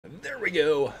There we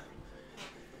go.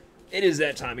 It is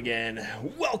that time again.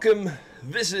 Welcome.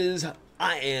 This is,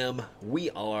 we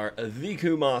are the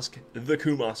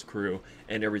Kumosk crew,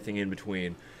 and everything in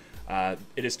between.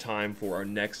 It is time for our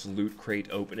next Loot Crate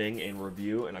opening and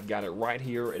review, and I've got it right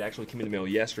here. It actually came in the mail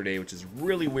yesterday, which is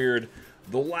really weird.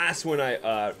 The last one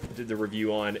I did the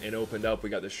review on and opened up, we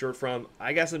got the shirt from.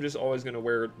 I guess I'm just always going to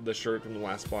wear the shirt from the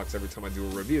last box every time I do a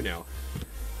review now.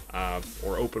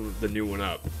 Or open the new one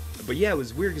up. But yeah, it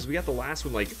was weird because we got the last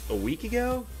one like a week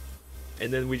ago,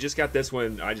 and then we just got this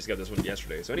one. I just got this one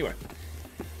yesterday. So anyway,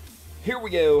 here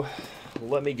we go.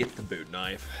 Let me get the boot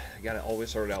knife. I got it all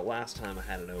sorted out last time. I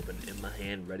had it open in my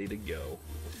hand, ready to go.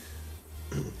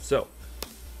 So,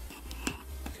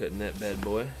 cutting that bad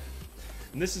boy.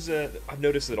 And this is I've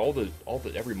noticed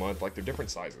that every month, like, they're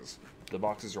different sizes. The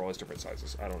boxes are always different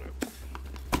sizes. I don't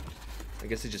know. I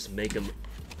guess they just make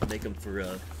them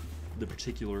for the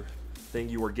particular thing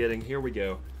you are getting. Here we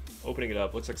go. Opening it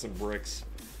up. Looks like some bricks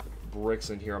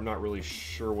in here. I'm not really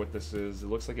sure what this is. It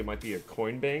looks like it might be a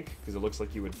coin bank because it looks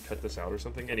like you would cut this out or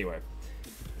something. Anyway,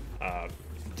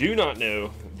 do not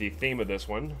know the theme of this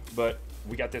one, but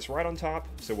we got this right on top,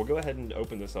 so we'll go ahead and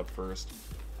open this up first.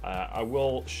 I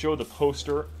will show the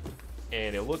poster,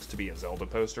 and it looks to be a Zelda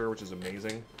poster, which is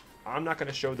amazing. I'm not going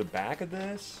to show the back of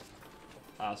this,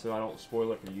 so I don't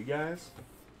spoil it for you guys.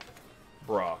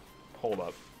 Bruh, hold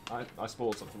up. I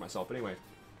spoiled something for myself. But anyway,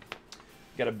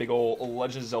 got a big old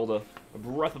Legend of Zelda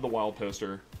Breath of the Wild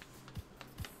poster.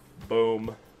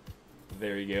 Boom.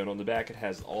 There you go. And on the back, it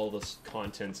has all the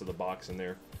contents of the box in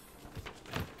there.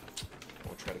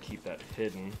 I'll try to keep that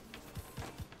hidden.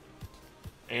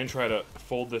 And try to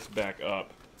fold this back up,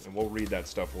 and we'll read that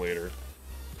stuff later.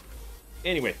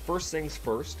 Anyway, first things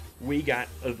first, we got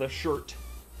the shirt.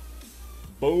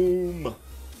 Boom.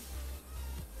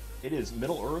 It is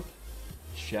Middle-earth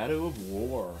Shadow of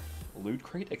War. Loot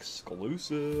Crate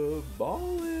exclusive.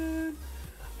 Ballin'.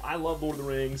 I love Lord of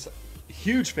the Rings.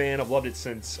 Huge fan. I've loved it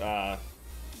since, I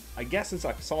guess since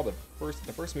I saw the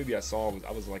first movie I saw,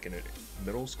 I was like in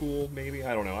middle school, maybe?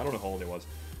 I don't know how old it was.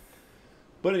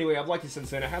 But anyway, I've liked it since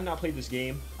then. I have not played this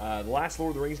game. The last Lord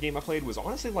of the Rings game I played was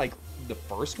honestly like the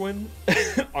first one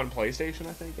on PlayStation,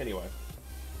 I think. Anyway.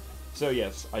 So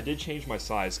yes, I did change my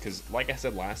size because, like I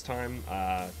said last time,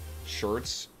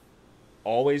 shirts,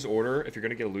 always order, if you're going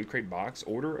to get a Loot Crate box,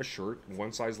 order a shirt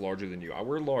one size larger than you. I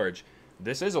wear large.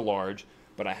 This is a large,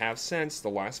 but I have since the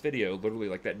last video, literally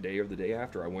like that day or the day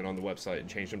after, I went on the website and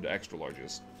changed them to extra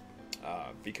larges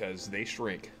because they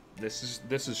shrink. This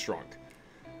is shrunk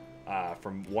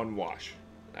from one wash.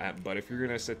 But if you're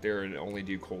going to sit there and only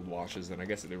do cold washes, then I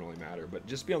guess it didn't really matter. But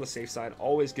just be on the safe side.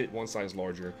 Always get one size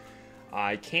larger.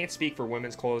 I can't speak for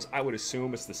women's clothes. I would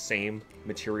assume it's the same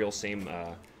material, same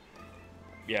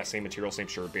material, same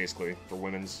shirt, basically, for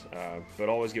women's. But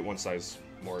always get one size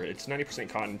more. It's 90%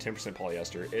 cotton, 10%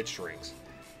 polyester. It shrinks.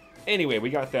 Anyway, we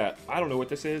got that. I don't know what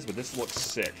this is, but this looks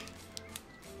sick.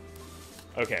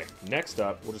 Okay, next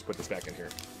up, we'll just put this back in here.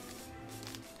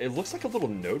 It looks like a little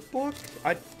notebook.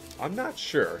 I'm not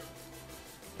sure.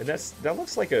 And that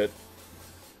looks like a...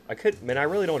 I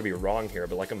really don't want to be wrong here,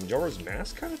 but like a Majora's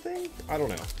Mask kind of thing? I don't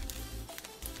know.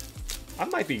 I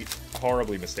might be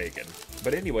horribly mistaken.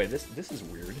 But anyway, this is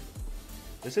weird.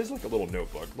 This is like a little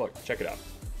notebook. Look, check it out.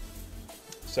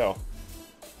 So,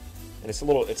 and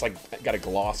it's like got a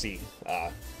glossy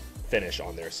finish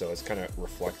on there, so it's kind of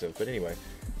reflective. But anyway,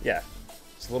 yeah,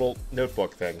 it's a little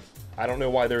notebook thing. I don't know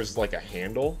why there's like a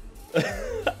handle.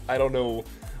 I don't know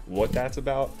what that's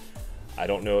about. I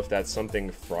don't know if that's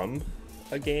something from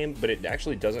a game, but it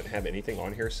actually doesn't have anything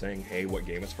on here saying, hey, what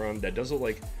game it's from. That does look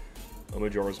like a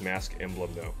Majora's Mask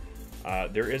emblem, though.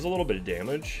 There is a little bit of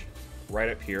damage right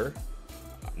up here.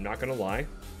 I'm not gonna lie.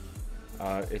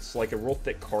 It's like a real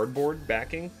thick cardboard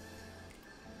backing,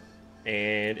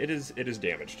 and it is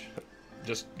damaged,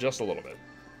 just a little bit.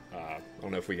 I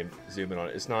don't know if we can zoom in on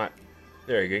it. It's not.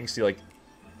 There you go. You can see, like,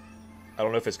 I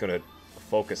don't know if it's gonna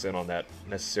focus in on that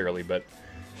necessarily, but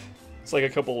it's like a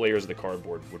couple layers of the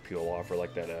cardboard would peel off, or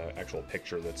like that actual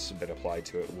picture that's been applied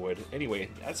to it would. Anyway,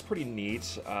 that's pretty neat.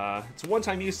 It's a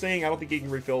one-time use thing. I don't think you can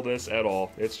refill this at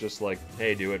all. It's just like,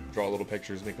 hey, do it, draw little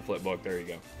pictures, make a flip book. There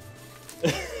you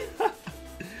go.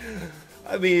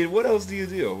 I mean, what else do you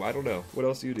do? I don't know. What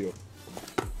else do you do?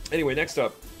 Anyway, next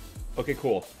up. Okay,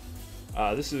 cool.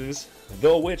 This is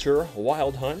The Witcher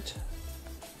Wild Hunt.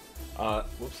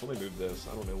 Whoops, let me move this.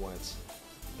 I don't know why it's...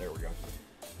 There we go.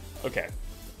 Okay.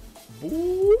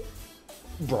 Boop.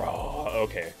 Bruh.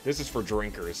 Okay, this is for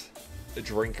drinkers.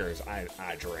 Drinkers. I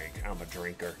drink. I'm a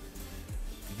drinker.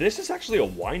 This is actually a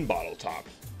wine bottle top.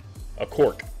 A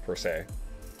cork, per se.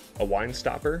 A wine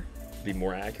stopper. be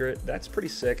more accurate. That's pretty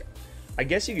sick. I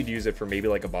guess you could use it for maybe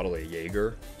like a bottle of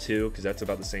Jaeger too, because that's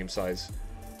about the same size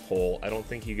hole. I don't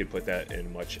think you could put that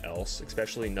in much else,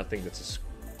 especially nothing that's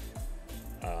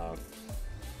a...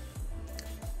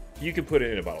 you could put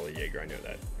it in a bottle of Jaeger, I know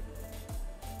that.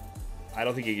 I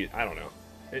don't think you could, I don't know.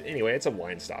 Anyway, it's a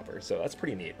wine stopper, so that's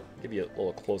pretty neat. Give you a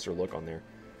little closer look on there.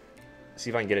 See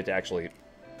if I can get it to actually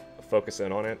focus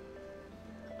in on it.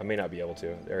 I may not be able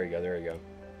to. There you go, there you go.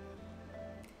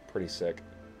 Pretty sick.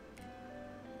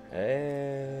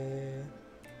 Hey,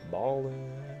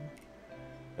 ballin'.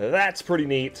 That's pretty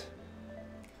neat.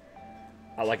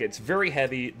 I like it. It's very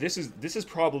heavy. This is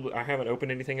probably, I haven't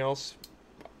opened anything else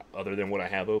other than what I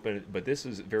have opened, but this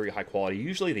is very high quality.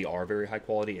 Usually they are very high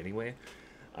quality anyway.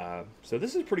 So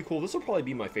this is pretty cool. This will probably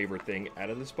be my favorite thing out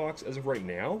of this box as of right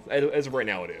now. As of right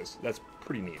now, it is. That's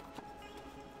pretty neat.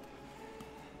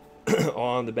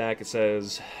 On the back it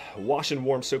says, wash in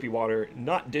warm soapy water,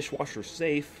 not dishwasher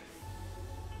safe.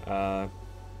 The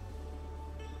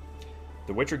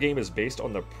Witcher game is based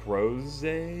on the prose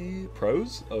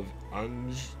of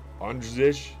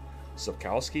Andrzej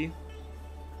Sapkowski.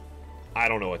 I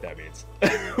don't know what that means.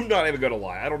 I'm not even gonna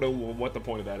lie. I don't know what the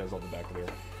point of that is on the back of there.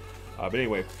 But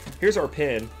anyway, here's our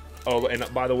pin. Oh, and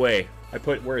by the way, I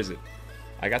put, where is it?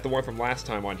 I got the one from last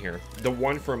time on here. The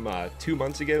one from 2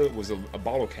 months ago was a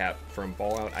bottle cap from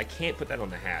Fallout. I can't put that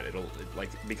on the hat.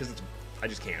 Because it's, I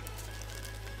just can't.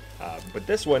 But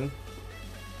this one,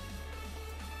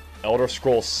 Elder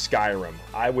Scrolls Skyrim.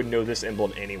 I would know this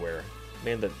emblem anywhere.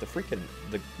 Man, the freaking,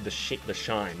 the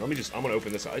shine. I'm gonna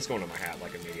open this up. It's going on my hat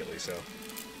like immediately, so.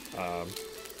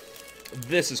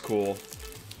 This is cool.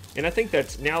 And I think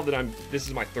that's, now that this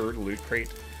is my third Loot Crate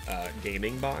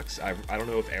gaming box. I don't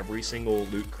know if every single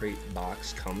Loot Crate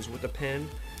box comes with a pin,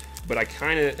 but I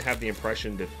kind of have the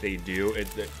impression that they do.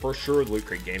 That for sure the Loot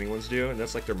Crate gaming ones do, and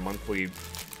that's like their monthly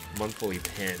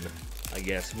pin, I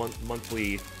guess.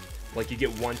 Monthly, like you get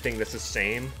one thing that's the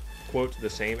same, quote, the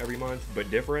same every month, but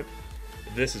different.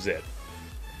 This is it.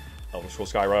 Elder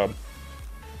Scrolls Skyrim.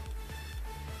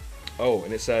 Oh,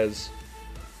 and it says,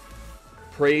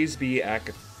 praise be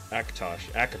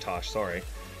Akatosh, sorry.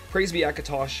 Praise be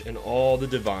Akatosh and all the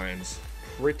divines.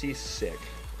 Pretty sick.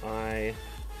 I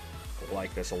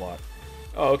like this a lot.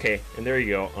 Oh, okay, and there you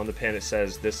go. On the pin it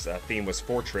says this theme was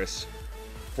Fortress.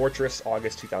 Fortress,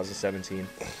 August 2017.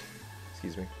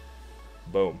 Excuse me.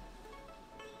 Boom.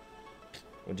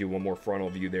 I'll do one more frontal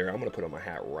view there. I'm going to put on my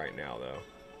hat right now, though.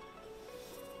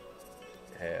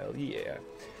 Hell yeah.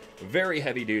 Very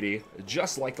heavy duty,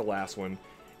 just like the last one.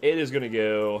 It is going to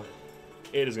go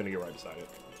right beside it.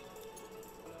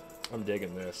 I'm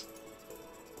digging this.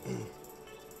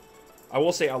 I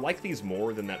will say I like these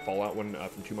more than that Fallout one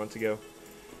from 2 months ago.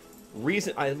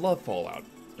 I love Fallout,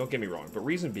 don't get me wrong, but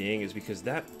reason being is because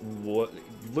that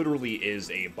literally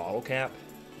is a bottle cap,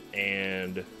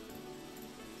 and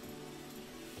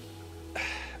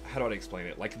how do I explain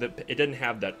it? Like it didn't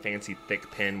have that fancy thick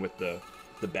pin with the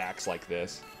backs like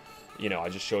this. You know, I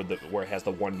just showed where it has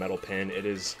the one metal pin. It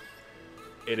is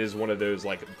one of those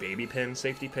like baby pin,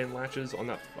 safety pin latches on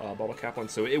that bottle cap one,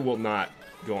 so it will not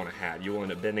go on a hat. You will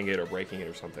end up bending it or breaking it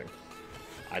or something.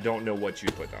 I don't know what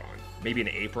you'd put that on. Maybe an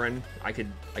apron. I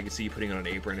could see you putting it on an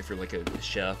apron if you're like a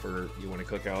chef or you want to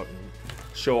cook out and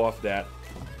show off that.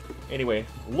 Anyway,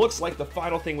 looks like the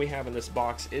final thing we have in this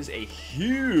box is a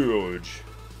huge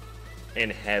and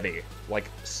heavy, like,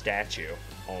 statue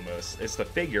almost. It's the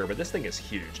figure, but this thing is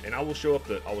huge. And I will show up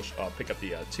I'll pick up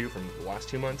the two from the last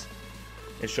 2 months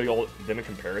and show you all them in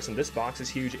comparison. This box is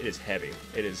huge. It is heavy.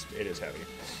 It is heavy.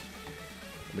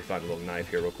 Let me find a little knife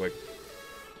here real quick.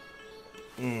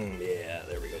 Yeah,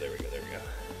 there we go. There's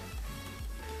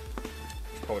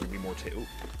probably gonna be more too.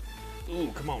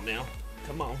 Ooh, come on now.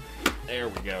 Come on. There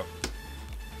we go.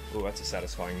 Ooh, that's a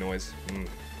satisfying noise.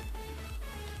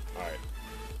 Alright.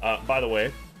 By the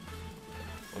way,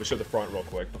 let me show the front real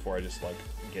quick before I just, like,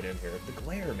 get in here. The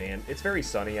glare, man. It's very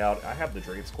sunny out. I have the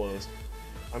drapes closed.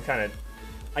 I'm kind of...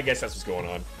 I guess that's what's going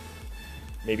on.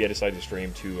 Maybe I decided to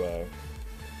stream too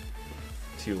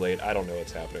late. I don't know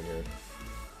what's happening here.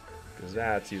 Because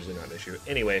that's usually not an issue.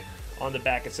 Anyway, on the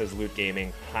back it says Loot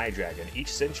Gaming, High Dragon.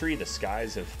 Each century, the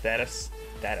skies of Thedas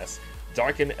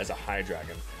darken as a High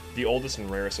Dragon, the oldest and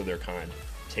rarest of their kind,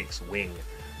 takes wing.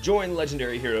 Join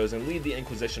legendary heroes and lead the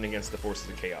Inquisition against the forces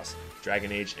of chaos.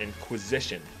 Dragon Age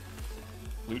Inquisition.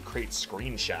 Loot Crate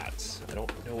screenshots. I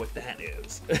don't know what that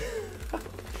is.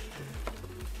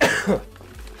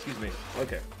 Excuse me.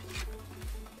 Okay.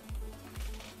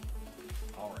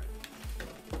 Alright.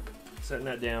 Setting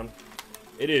that down.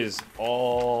 It is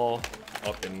all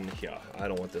up in here. I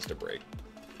don't want this to break.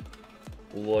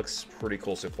 looks pretty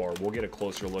cool so far. We'll get a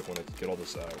closer look when I get all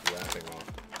this wrapping off.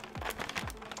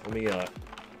 Let me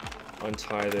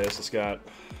untie this. It's got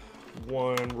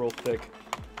one real thick,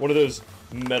 one of those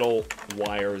metal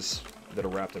wires that are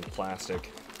wrapped in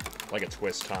plastic, like a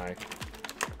twist tie,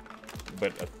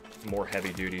 but a more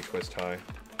heavy-duty twist tie.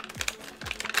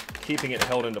 Keeping it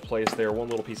held into place there. One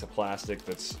little piece of plastic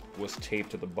that was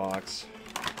taped to the box.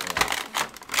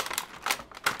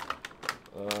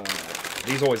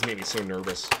 These always make me so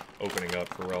nervous opening up,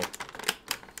 for real.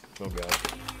 Oh god.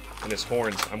 And this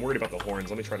horns, I'm worried about the horns.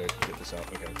 Let me try to get this out.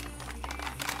 Okay.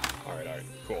 Alright,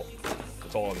 cool.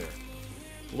 It's all in there.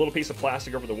 A little piece of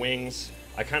plastic over the wings.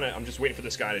 I'm just waiting for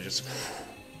this guy to just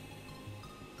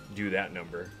do that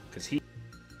number. Because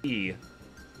he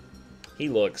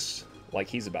looks like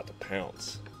he's about to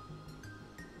pounce.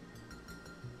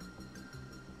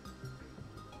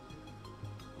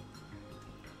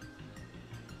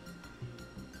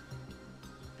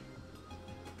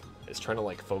 It's trying to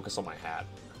like focus on my hat,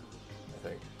 I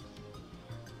think.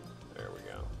 There we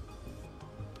go.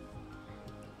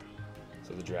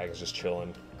 So the dragon's just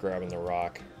chilling, grabbing the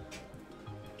rock.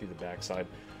 Do the backside.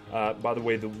 By the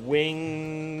way, the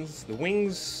wings,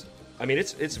 I mean,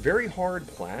 it's very hard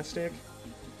plastic.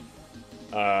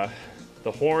 The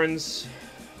horns,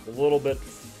 a little bit,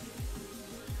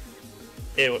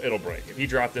 it'll break. If you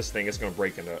drop this thing, it's going to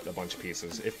break into a bunch of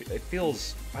pieces. It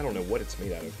feels, I don't know what it's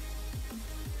made out of.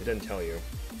 It didn't tell you.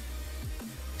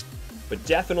 But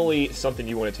definitely something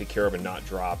you want to take care of and not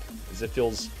drop, is it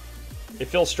feels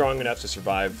strong enough to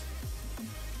survive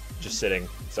just sitting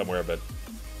somewhere, but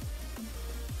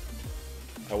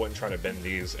I wouldn't try to bend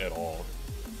these at all.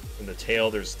 In the tail,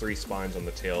 there's 3 spines on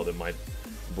the tail that might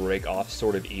break off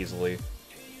sort of easily.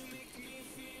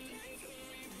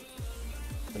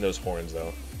 And those horns,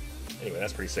 though. Anyway,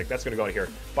 that's pretty sick. That's going to go out of here.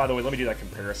 By the way, let me do that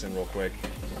comparison real quick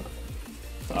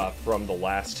from the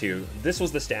last two. This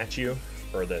was the statue,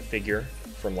 or the figure,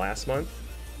 from last month.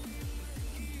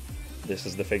 This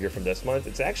is the figure from this month.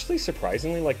 It's actually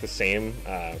surprisingly like the same,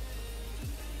 kind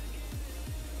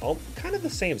of the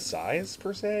same size,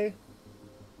 per se.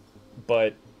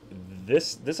 But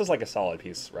this is like a solid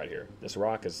piece right here. This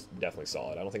rock is definitely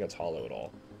solid. I don't think it's hollow at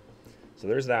all. So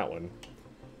there's that one.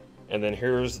 And then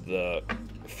here's the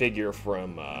figure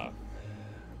from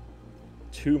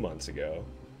 2 months ago.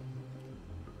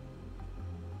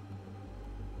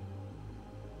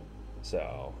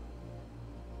 So,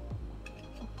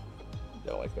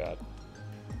 yeah, like that.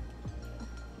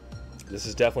 This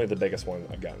is definitely the biggest one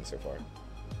I've gotten so far.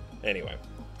 Anyway,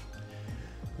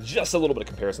 just a little bit of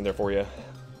comparison there for you.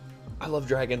 I love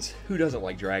dragons. Who doesn't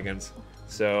like dragons?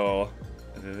 So,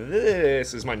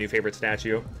 this is my new favorite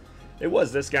statue. It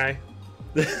was this guy.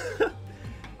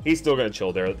 He's still going to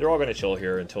chill there. They're all going to chill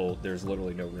here until there's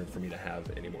literally no room for me to have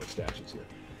any more statues here.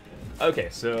 Okay,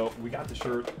 so we got the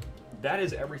shirt. That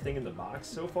is everything in the box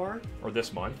so far, or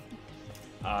this month.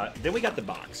 Then we got the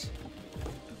box.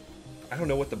 I don't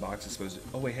know what the box is supposed to...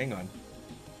 Oh, wait, hang on.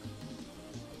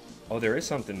 Oh, there is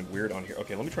something weird on here.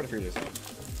 Okay, let me try to figure this out.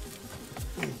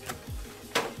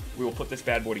 We will put this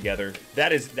bad boy together.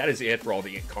 That is it for all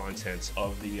the contents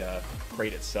of the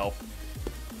crate itself.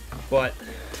 But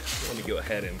let me go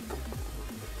ahead and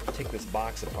take this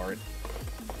box apart.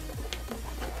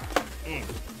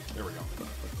 There we go.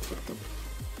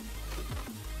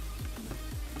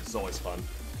 This is always fun.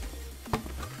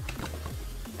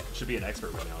 Should be an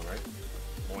expert by now, right?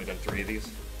 Only done 3 of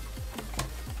these.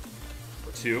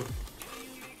 Or 2.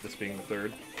 This being the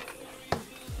 3rd.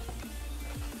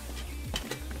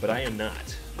 But I am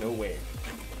not. No way.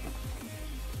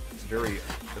 It's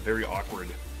a very awkward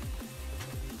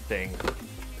thing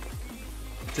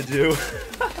to do.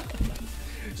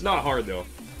 It's not hard though,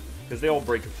 because they all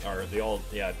break, or they all,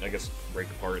 yeah, I guess break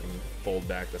apart and fold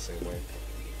back the same way.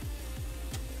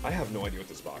 I have no idea what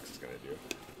this box is gonna do.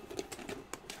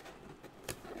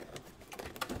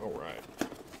 All right.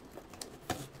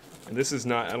 And this is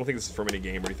not, I don't think this is from any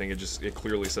game or anything. It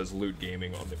clearly says Loot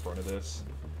Gaming on the front of this.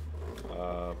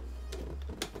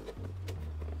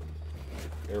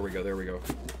 There we go, there we go.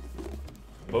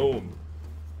 Boom.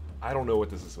 I don't know what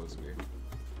this is supposed to be.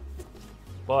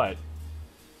 But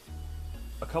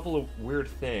a couple of weird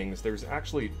things. There's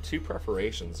actually 2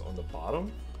 perforations on the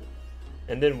bottom,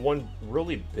 and then one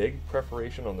really big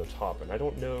perforation on the top, and I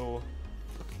don't know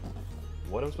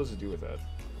what I'm supposed to do with that.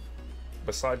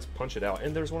 Besides punch it out.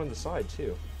 And there's one on the side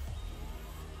too.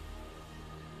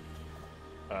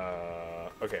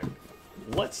 Okay.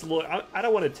 Let's look. I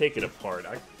don't want to take it apart.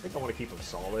 I think I want to keep them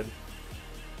solid.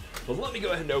 But let me go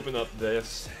ahead and open up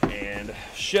this and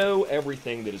show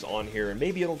everything that is on here, and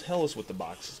maybe it'll tell us what the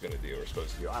box is going to do or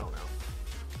supposed to do. I don't know.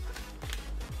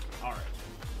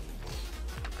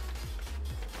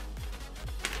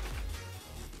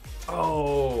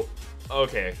 Oh,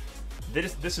 okay.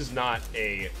 This is not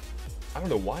a... I don't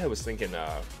know why I was thinking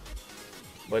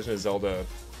Legend of Zelda...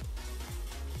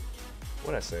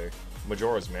 What'd I say?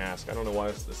 Majora's Mask. I don't know why I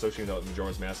was associating that with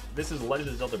Majora's Mask. This is Legend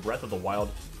of Zelda Breath of the Wild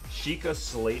Sheikah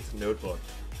Slate Notebook.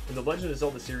 In the Legend of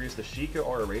Zelda series, the Sheikah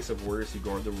are a race of warriors who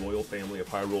guard the royal family of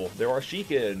Hyrule. There are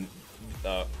Sheikah in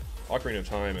Ocarina of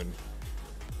Time, and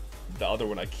the other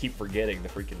one I keep forgetting the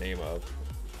freaking name of,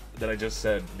 that I just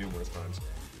said numerous times.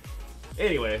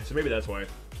 Anyway, so maybe that's why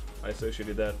I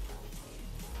associated that.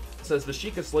 It says, the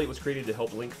Sheikah Slate was created to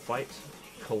help Link fight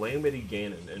Calamity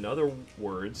Ganon. In other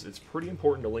words, it's pretty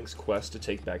important to Link's quest to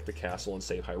take back the castle and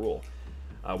save Hyrule.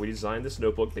 We designed this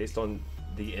notebook based on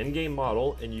the in-game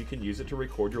model, and you can use it to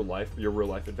record your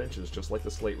real-life adventures, just like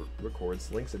the Slate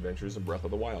records Link's adventures in Breath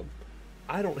of the Wild.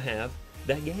 I don't have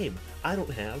that game. I don't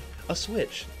have a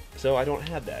Switch, so I don't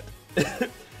have that.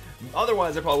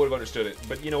 Otherwise, I probably would have understood it.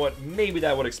 But you know what? Maybe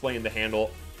that would explain the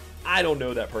handle. I don't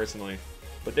know that personally,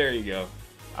 but there you go.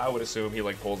 I would assume he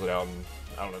like pulls it out, and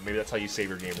I don't know. Maybe that's how you save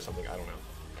your game or something. I don't know.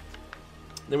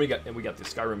 Then we got the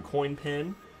Skyrim coin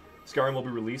pen. Skyrim will be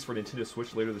released for Nintendo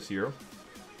Switch later this year.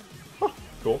 Huh,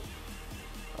 cool.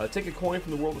 Take a coin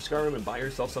from the world of Skyrim and buy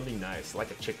yourself something nice,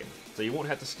 like a chicken, so you won't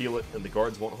have to steal it, and the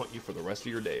guards won't hunt you for the rest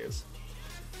of your days.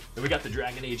 Then we got the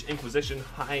Dragon Age Inquisition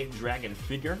High Dragon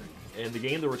figure. In the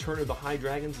game, the Return of the High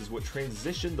Dragons is what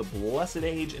transitioned the Blessed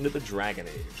Age into the Dragon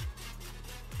Age.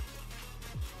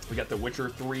 We got the Witcher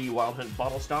 3 Wild Hunt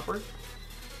Bottle Stopper.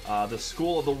 The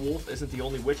School of the Wolf isn't the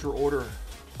only Witcher order.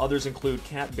 Others include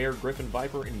Cat, Bear, Griffin,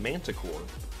 Viper, and Manticore.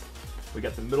 We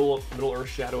got the Middle-earth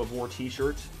Shadow of War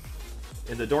t-shirt.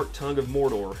 In the Dark Tongue of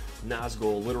Mordor,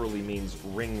 Nazgul literally means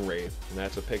ring wraith, and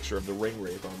that's a picture of the ring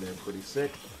wraith on there, pretty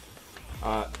sick.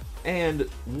 And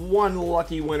one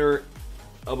lucky winner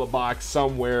of a box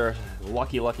somewhere,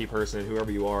 lucky person,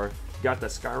 whoever you are, got the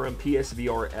Skyrim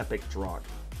PSVR Epic Drop.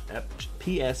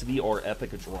 PSVR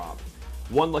Epic Drop.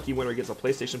 One lucky winner gets a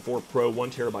PlayStation 4 Pro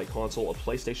 1TB console, a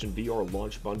PlayStation VR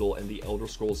launch bundle, and the Elder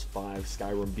Scrolls V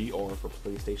Skyrim VR for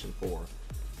PlayStation 4.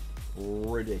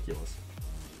 Ridiculous.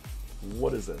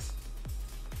 What is this?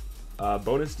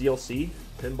 Bonus DLC,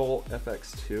 Pinball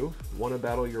FX2. Want to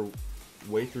battle your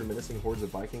way through menacing hordes of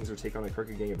Vikings or take on a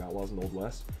crooked gang of outlaws in the Old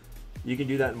West? You can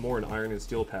do that and more in Iron and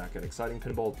Steel Pack, an exciting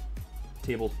pinball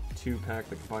table 2 pack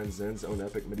that combines Zen's own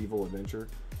epic medieval adventure,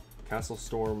 Castle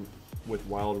Storm with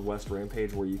Wild West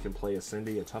Rampage, where you can play as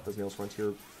Cindy, a tough-as-nails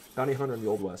frontier bounty hunter in the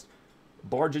Old West.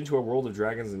 Barge into a world of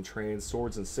dragons and trains,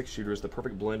 swords, and six-shooters, the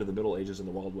perfect blend of the Middle Ages and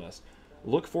the Wild West.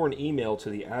 Look for an email to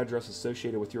the address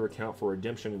associated with your account for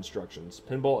redemption instructions.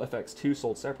 Pinball FX2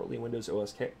 sold separately, Windows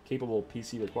OS capable,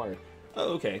 PC required.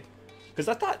 Oh, okay. Because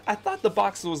I thought the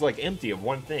box was like empty of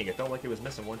one thing. It felt like it was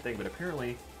missing one thing, but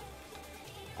apparently,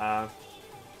 they're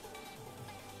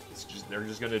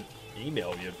just gonna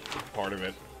email you part of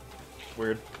it.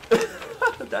 Weird.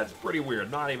 That's pretty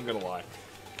weird. Not even gonna lie.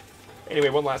 Anyway,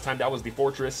 one last time, that was the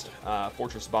Fortress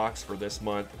box for this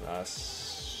month,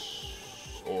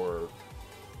 or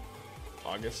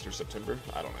August or September.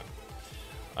 I don't know.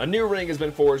 A new ring has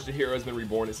been forged, a hero has been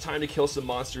reborn. It's time to kill some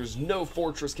monsters. No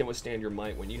fortress can withstand your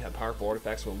might when you have powerful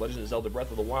artifacts from Legend of Zelda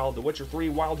Breath of the Wild, The Witcher 3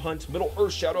 Wild Hunt,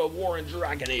 Middle-earth Shadow of War, and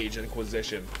Dragon Age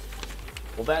Inquisition.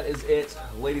 Well, that is it,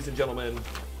 ladies and gentlemen.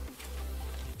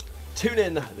 Tune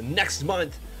in next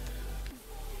month,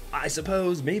 I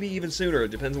suppose, maybe even sooner.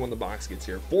 It depends on when the box gets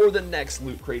here, for the next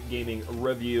Loot Crate Gaming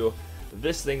review.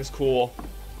 This thing's cool.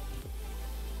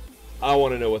 I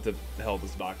want to know what the hell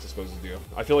this box is supposed to do.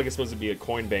 I feel like it's supposed to be a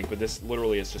coin bank, but this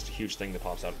literally is just a huge thing that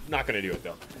pops out. Not going to do it,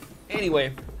 though.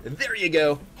 Anyway, there you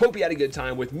go. Hope you had a good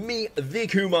time with me, The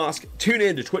Kumosk. Tune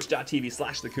in to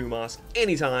twitch.tv/TheKumosk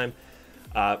anytime.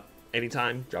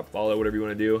 Anytime, drop a follow, whatever you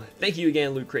want to do. Thank you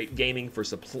again, Loot Crate Gaming,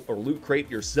 or Loot Crate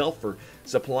yourself, for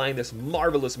supplying this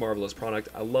marvelous, marvelous product.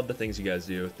 I love the things you guys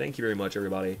do. Thank you very much,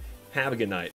 everybody. Have a good night.